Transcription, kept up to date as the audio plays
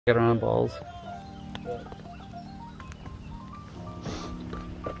Get around balls.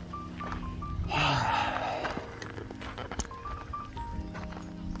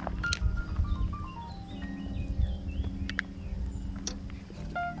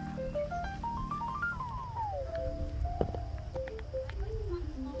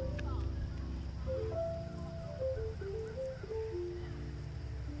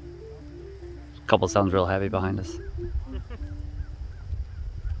 Couple sounds real heavy behind us.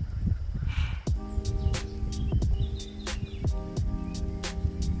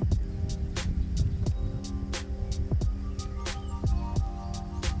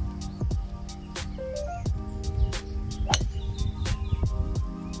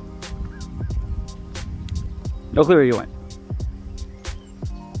 No clue where you went.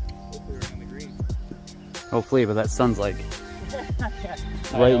 Hopefully we're on the green. Hopefully, but that sun's like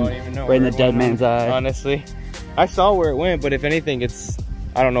right in the dead man's eye. Honestly, I saw where it went, but if anything,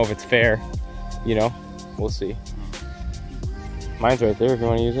 I don't know if it's fair. You know, we'll see. Mine's right there if you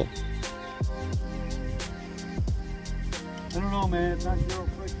want to use it. I don't know, man. It's not zero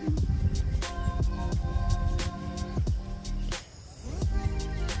friction.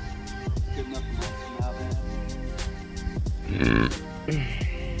 Good enough for now, man.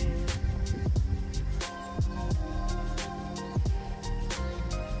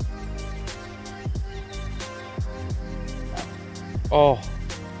 Oh,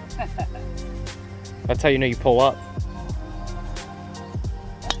 that's how you know you pull up.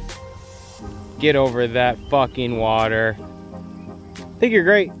 Get over that fucking water. I think you're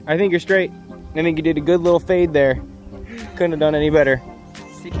great. I think you're straight. I think you did a good little fade there. Couldn't have done any better.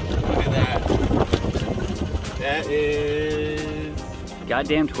 Look at that. That is...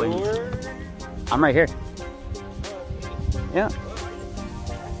 Goddamn twins. I'm right here. Yeah.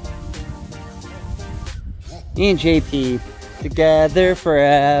 Me and JP together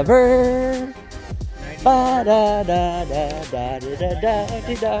forever. Ba da da da da da da da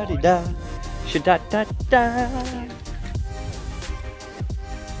da da da. Da da da.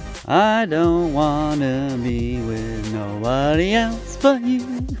 I don't wanna be with nobody else but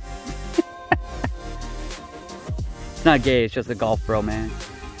you. It's not gay, it's just a golf bro, man.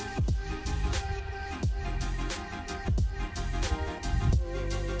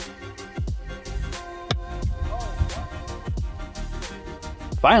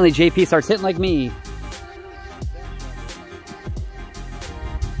 Finally, JP starts hitting like me.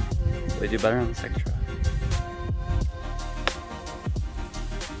 They do better on the second try.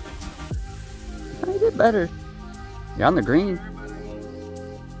 I did better. You're on the green.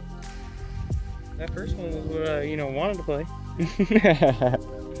 That first one was what I, wanted to play.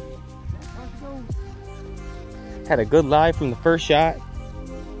 Had a good lie from the first shot.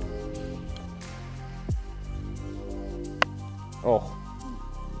 Oh.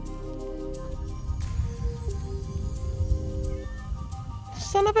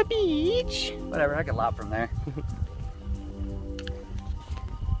 Son of a beach. Whatever, I can lob from there.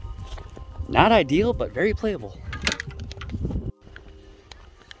 Not ideal, but very playable.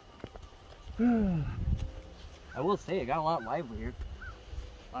 I will say it got a lot livelier.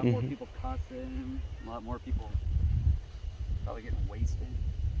 A lot more people cussing, a lot more people probably getting wasted.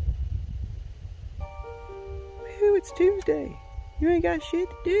 Ooh, it's Tuesday. You ain't got shit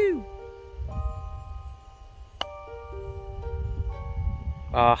to do.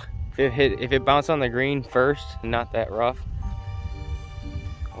 If it bounced on the green first, not that rough,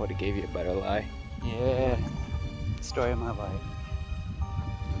 I would have gave you a better lie. Yeah, story of my life.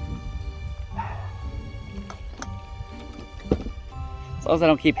 As long as I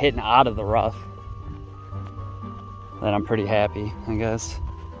don't keep hitting out of the rough, then I'm pretty happy, I guess.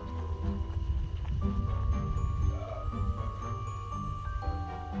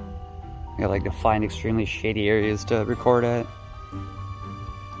 I like to find extremely shady areas to record at.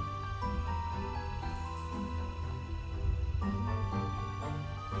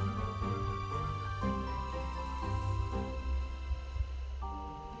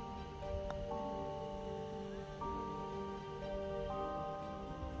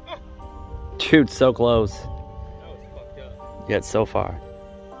 Dude, so close. That was fucked up. Yet so far.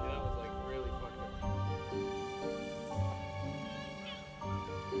 Yeah, that was like really fucked up.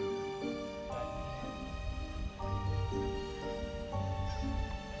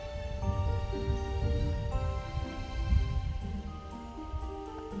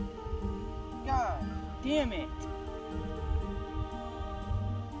 God damn it.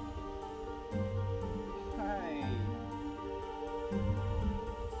 Hi.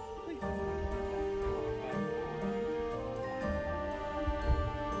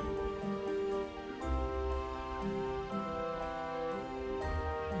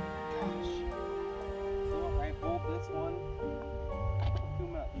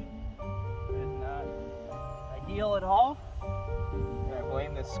 ball at all? I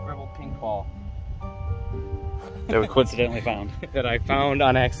blame this scribbled pink ball. That we coincidentally found. That I found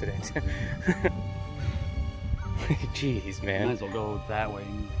on accident. Jeez, man. Might as well go that way.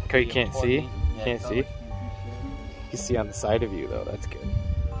 Okay, you can't see? Yeah, Can't see? You see on the side of you, though. That's good.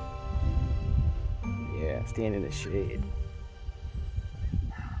 Yeah, stand in the shade.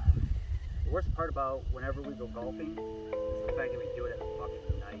 The worst part about whenever we go golfing is the fact that we do it at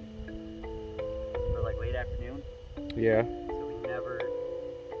fucking night. Or like late afternoon. Yeah. So we never,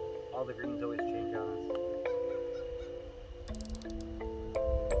 all the greens always change on us.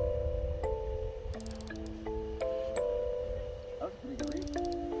 That was a pretty good read.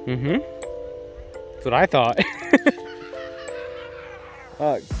 Mm-hmm. That's what I thought.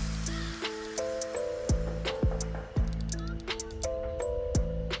 Fuck.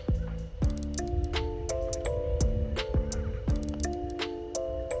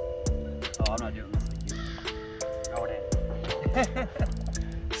 Oh, I'm not doing this like you. Going in.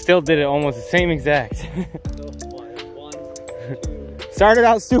 Still did it almost the same exact. So, one, two, Started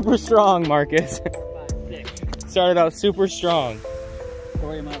out super strong, Marcus. 4, 5, 6. Started out super strong.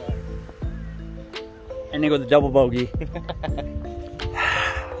 Story of my life. And then go the double bogey.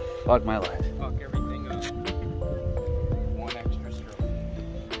 Fuck my life. Fuck everything up. One extra stroke.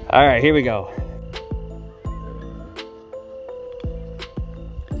 All right, here we go.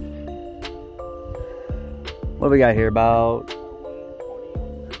 What do we got here? About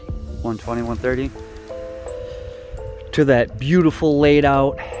 120, 130? To that beautiful laid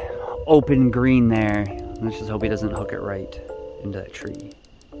out open green there. Let's just hope he doesn't hook it right into that tree.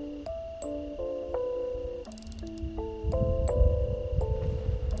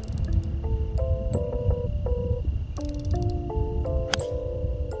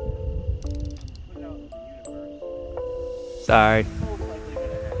 Sorry.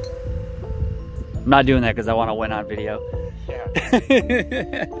 I'm not doing that because I want to win on video. Yeah.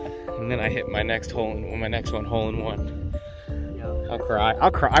 And then I hit my next hole in my next one hole in one. Yeah. I'll cry.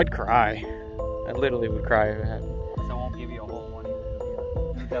 I'd cry. I literally would cry if it happened. So I won't give you a hole in one either.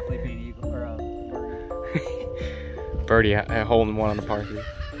 You'll definitely be an eagle or a birdie. Birdie, a hole in one on the par 3.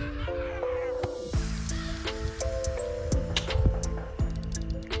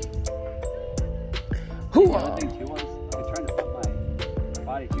 The other thing too was I was trying to put my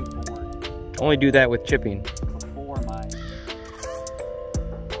body too forward Only do that with chipping. before my.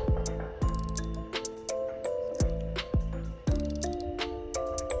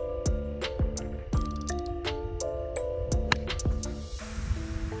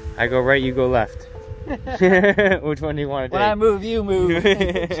 I go right, you go left. Which one do you want to When take? I move, you move.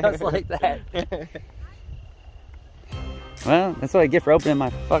 Just like that. Well, that's what I get for opening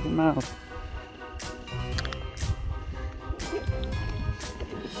my fucking mouth.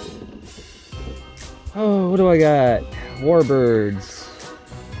 Oh, what do I got? Warbirds.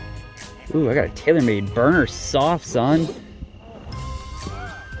 Ooh, I got a TaylorMade burner soft, son.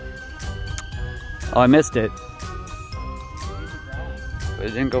 Oh, I missed it. But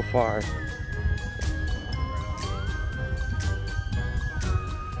it didn't go far.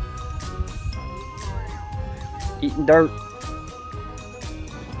 Eating dirt.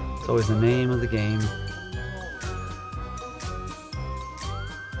 It's always the name of the game.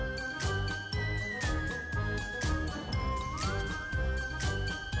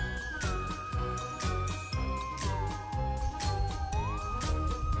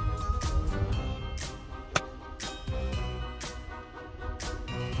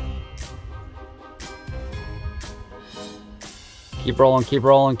 Keep rolling, keep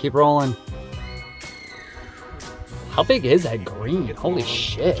rolling, keep rolling. How big is that green? Holy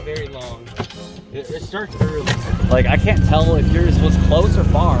shit. Very long. It starts early. Like, I can't tell if yours was close or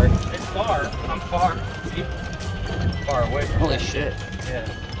far. It's far. I'm far. See? Far away. Holy shit. Yeah.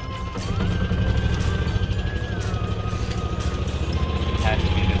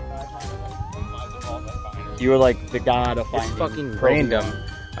 You were like the god of finding. It's fucking trophy random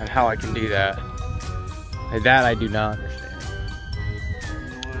ground. on how I can do that. Like that I do not understand.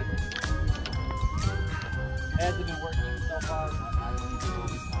 Hasn't been working so far, but I don't need to go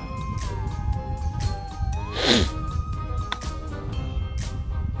this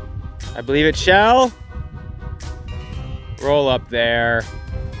time. I believe it shall roll up there.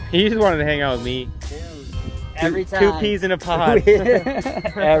 He just wanted to hang out with me. Every time. 2 peas in a pod.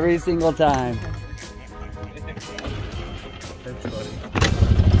 Every single time. That's funny.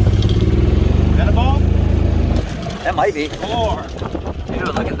 Is that a ball? That might be. 4.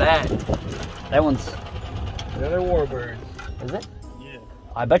 Dude, look at that. That one's. Another warbird. Is it? Yeah.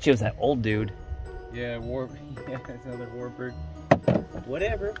 I bet you it was that old dude. Yeah, yeah, it's another warbird.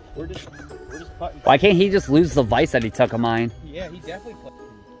 Whatever. We're just putting. Why can't he just lose the vice that he took of mine? Yeah, he definitely played.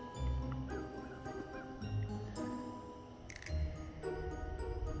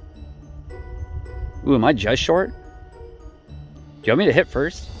 Ooh, am I just short? Do you want me to hit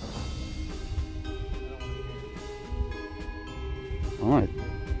first? I want to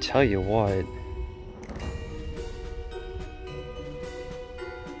tell you what.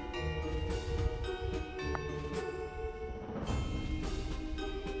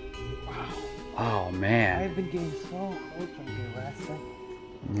 Oh man. I've been getting so close trying to get last second.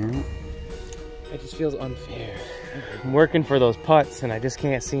 Yeah. It just feels unfair. I'm working for those putts and I just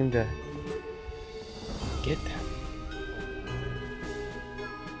can't seem to get them.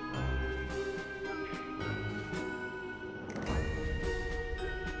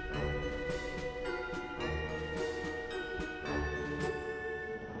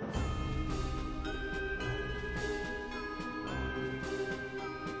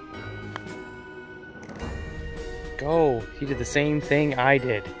 Go. He did the same thing I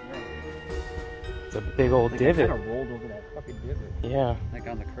did. It's a big old divot. Kind of rolled over that fucking divot. Yeah. Like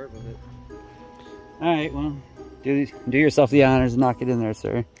on the curve of it. All right, well, do yourself the honors and knock it in there,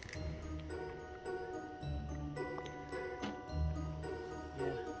 sir. Yeah.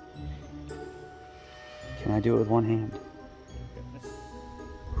 Can I do it with one hand?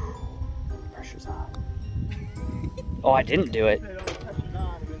 Pressure's on. Oh, I didn't do it.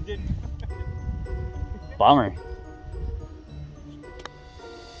 Bummer.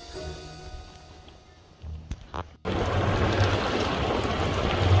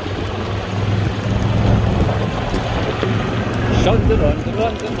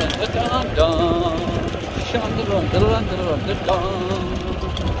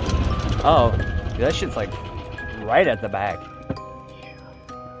 Oh, that shit's like right at the back.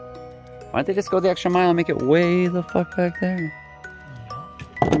 Why don't they just go the extra mile and make it way the fuck back there?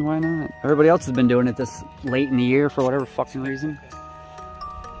 I mean, why not? Everybody else has been doing it this late in the year for whatever fucking reason.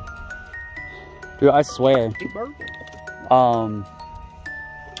 Dude, I swear.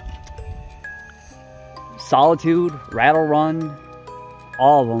 Solitude, Rattle Run,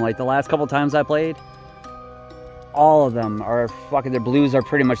 all of them. Like the last couple times I played, all of them are fucking, their blues are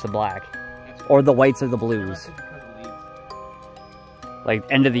pretty much the black. Or the whites are the blues. Like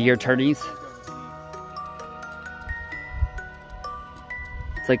end of the year tourneys.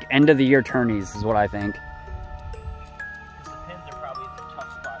 It's like end of the year tourneys is what I think. The pins are probably in some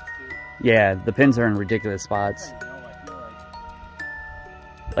tough spots too. Yeah, the pins are in ridiculous spots.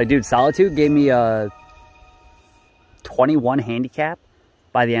 Like dude, Solitude gave me a 21 handicap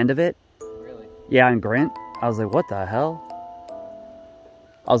by the end of it. Really? Yeah, on Grint. I was like, what the hell?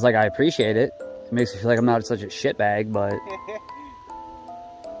 I was like, I appreciate it. It makes me feel like I'm not such a shitbag, but...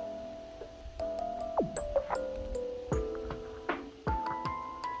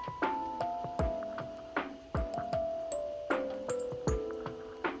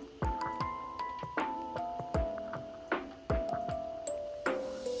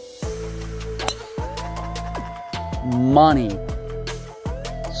 Money.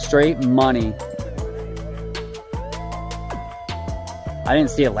 Straight money. I didn't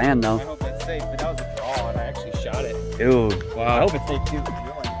see it land though. I hope that's safe, but that was a draw and I actually shot it. Dude. Wow. I hope it's safe too.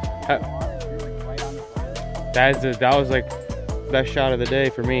 That was like best shot of the day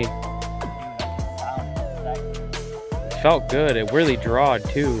for me. It felt good. It really drawed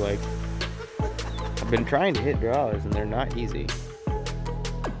too. Like I've been trying to hit draws and they're not easy.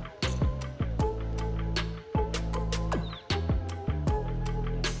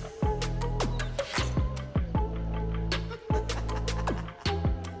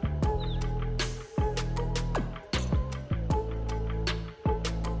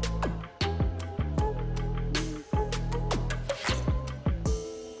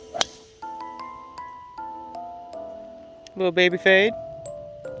 Little baby fade.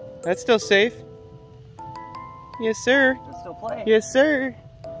 That's still safe. Yes, sir. It's still playing. Yes, sir.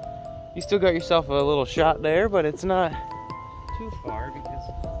 You still got yourself a little shot there, but it's not too far because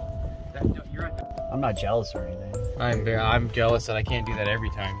you're at the... I'm not jealous or anything. I'm jealous that I can't do that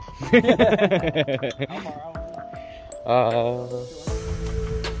every time.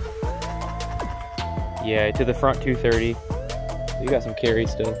 Yeah, to the front 230. You got some carry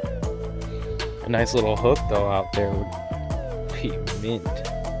still. A nice little hook though out there would be mint.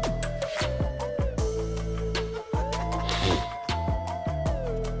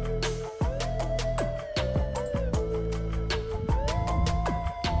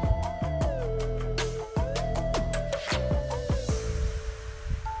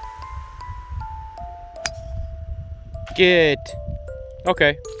 Get.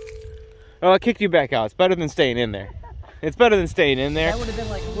 Okay. Oh, I kicked you back out. It's better than staying in there. It's better than staying in there. That would have been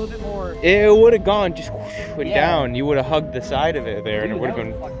like a little bit more. It would have gone just went down. You would have hugged the side of it there, and it would have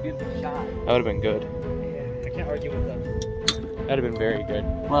been. That would have been good. Yeah, I can't argue with them. That'd have been very good.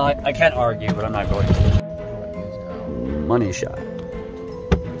 Well, I can't argue, but I'm not going to. Money shot.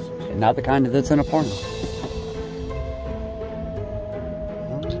 And not the kind that's in a porno.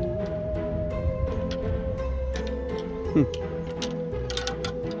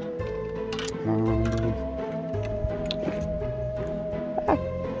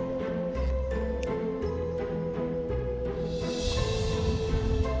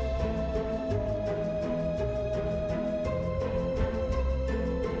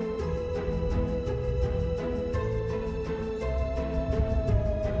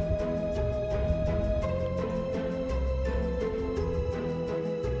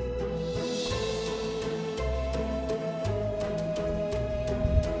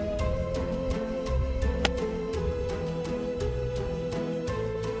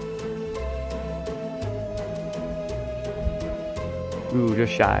 Ooh,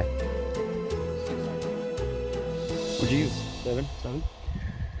 just shy. What'd you use? 7? 7?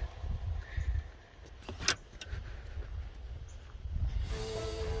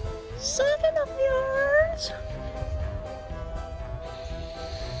 Seven of yours.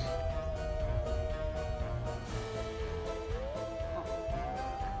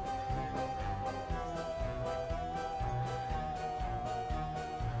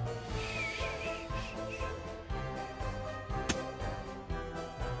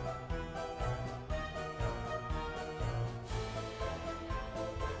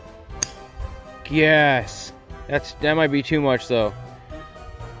 Yes. That might be too much though.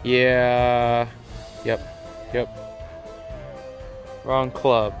 Yeah. Yep. Wrong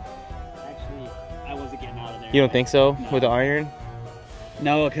club. Actually, I wasn't getting out of there. You don't think so? No. With the iron?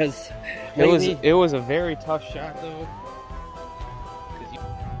 No, because It was a very tough shot though.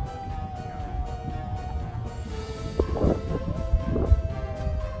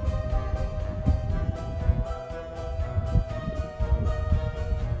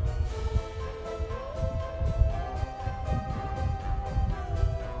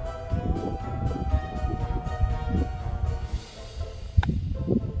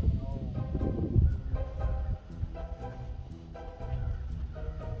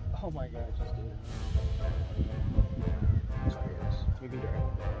 Oh my god, I just did it.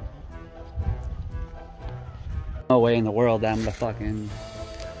 no way in the world that I'm gonna fucking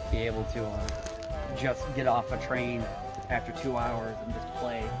be able to just get off a train after 2 hours and just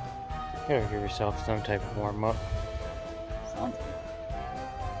play. You gotta give yourself some type of warm up. Sounds good.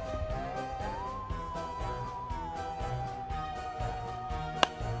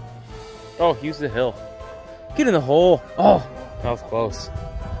 Oh, use the hill. Get in the hole. Oh, that was close.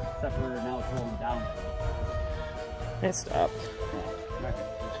 Except for now it's rolling down. It stopped.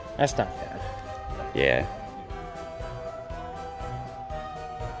 That's not bad. Yeah.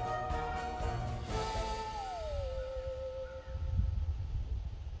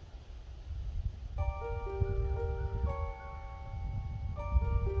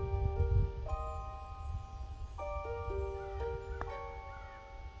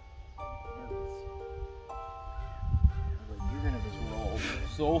 You're gonna just roll.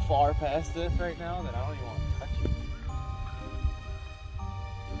 So far past this right now that I don't even want to touch it.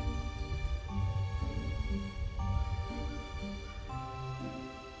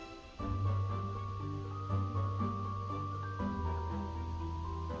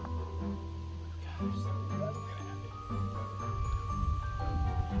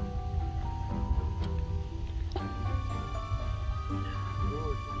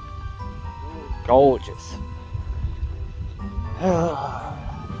 Gorgeous.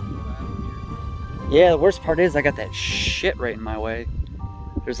 Yeah, the worst part is I got that shit right in my way.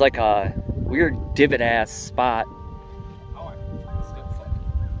 There's like a weird divot ass spot.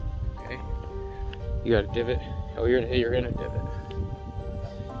 Okay. You got a divot? Oh, you're in a divot.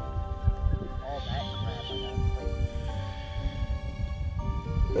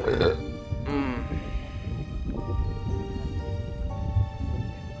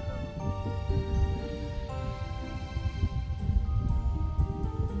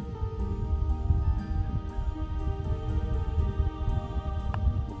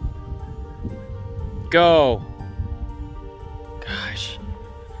 Go. Gosh.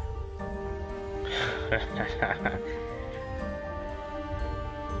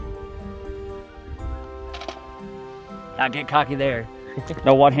 Not get cocky there.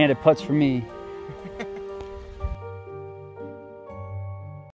 No one-handed putts for me.